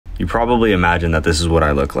You probably imagine that this is what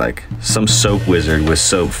I look like. Some soap wizard with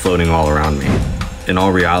soap floating all around me. In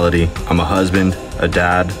all reality, I'm a husband, a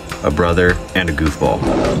dad, a brother, and a goofball.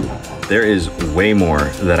 There is way more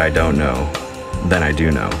that I don't know than I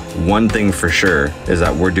do know. One thing for sure is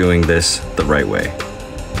that we're doing this the right way.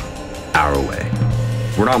 Our way.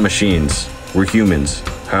 We're not machines, we're humans.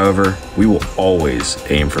 However, we will always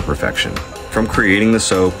aim for perfection. From creating the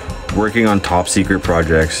soap, working on top secret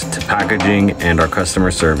projects, to packaging and our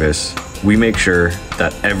customer service, we make sure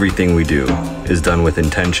that everything we do is done with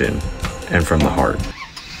intention and from the heart.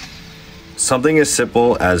 Something as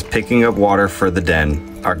simple as picking up water for the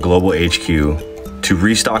den, our global HQ, to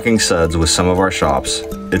restocking suds with some of our shops,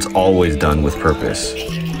 it's always done with purpose.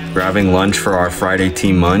 Grabbing lunch for our Friday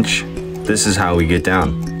team munch, this is how we get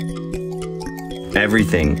down.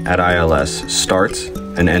 Everything at ILS starts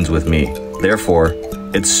and ends with me. Therefore,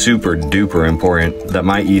 it's super duper important that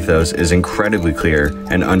my ethos is incredibly clear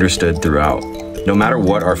and understood throughout. No matter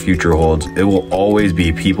what our future holds, it will always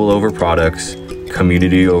be people over products,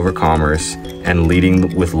 community over commerce, and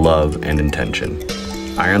leading with love and intention.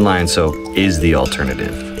 Iron Lion Soap is the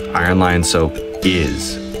alternative. Iron Lion Soap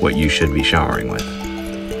is what you should be showering with.